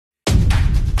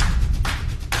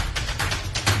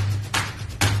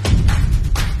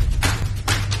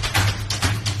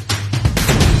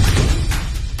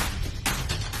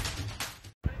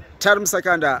Tarisai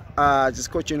Musakanda,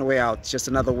 just coaching your way out. Just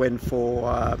another win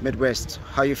for Midwest.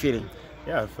 How are you feeling?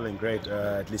 Yeah, I'm feeling great.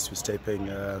 At least we're stepping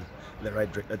in the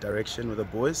right direction with the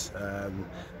boys.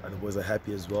 The boys are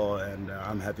happy as well, and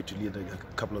I'm happy to lead a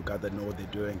couple of guys that know what they're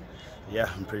doing. Yeah,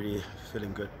 I'm pretty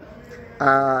feeling good.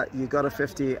 You got a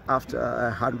 50 after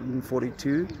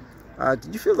 142.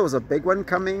 Did you feel there was a big one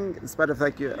coming? In spite of the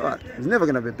fact it was never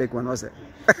going to be a big one, was it?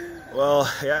 Well,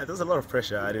 yeah, there was a lot of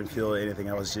pressure. I didn't feel anything.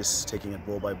 I was just taking it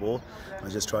ball by ball. I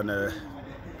was just trying to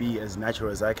be as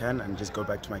natural as I can and just go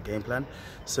back to my game plan.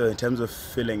 So in terms of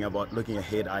feeling about looking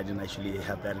ahead, I didn't actually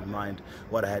have that in mind.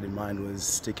 What I had in mind was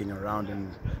sticking around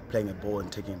and playing a ball and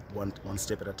taking it one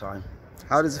step at a time.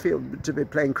 How does it feel to be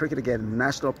playing cricket again?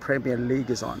 National Premier League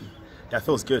is on. Yeah, it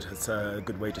feels good. It's a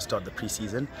good way to start the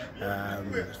pre-season.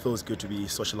 It feels good to be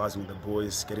socializing with the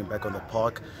boys, getting back on the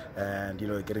park, and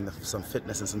getting some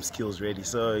fitness and some skills ready.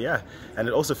 So yeah, and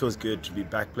it also feels good to be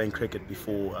back playing cricket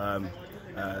before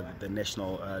the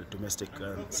national domestic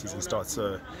season starts.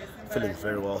 So feeling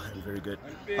very well and very good.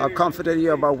 How confident are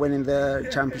you about winning the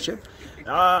championship?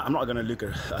 I'm not going to look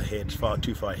ahead,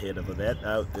 too far ahead of that.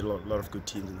 There are a lot of good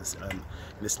teams in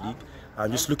this league. I'm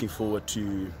just looking forward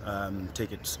to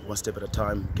take it one step at a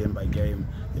time, game by game.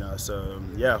 So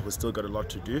yeah, we've still got a lot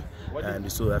to do, and we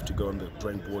still have to go on the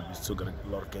drawing board. We've still got a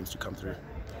lot of games to come through.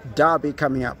 Derby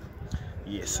coming up.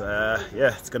 Yes,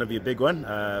 yeah, it's going to be a big one.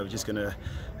 We're just going to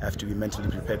have to be mentally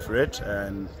prepared for it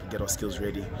and get our skills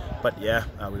ready. But yeah,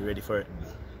 we're ready for it.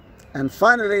 And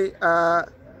finally,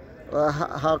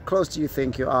 how close do you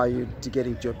think you are to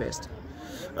getting to your best?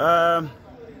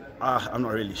 I'm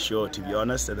not really sure, to be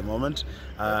honest, at the moment.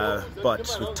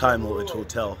 But with time, it will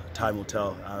tell. Time will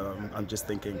tell. I'm just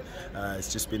thinking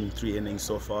it's just been 3 innings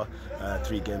so far,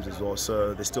 3 games as well.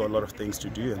 So there's still a lot of things to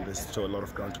do, and there's still a lot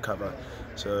of ground to cover.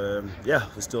 So yeah,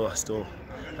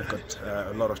 I've got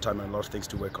a lot of time and a lot of things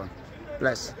to work on.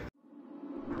 Bless.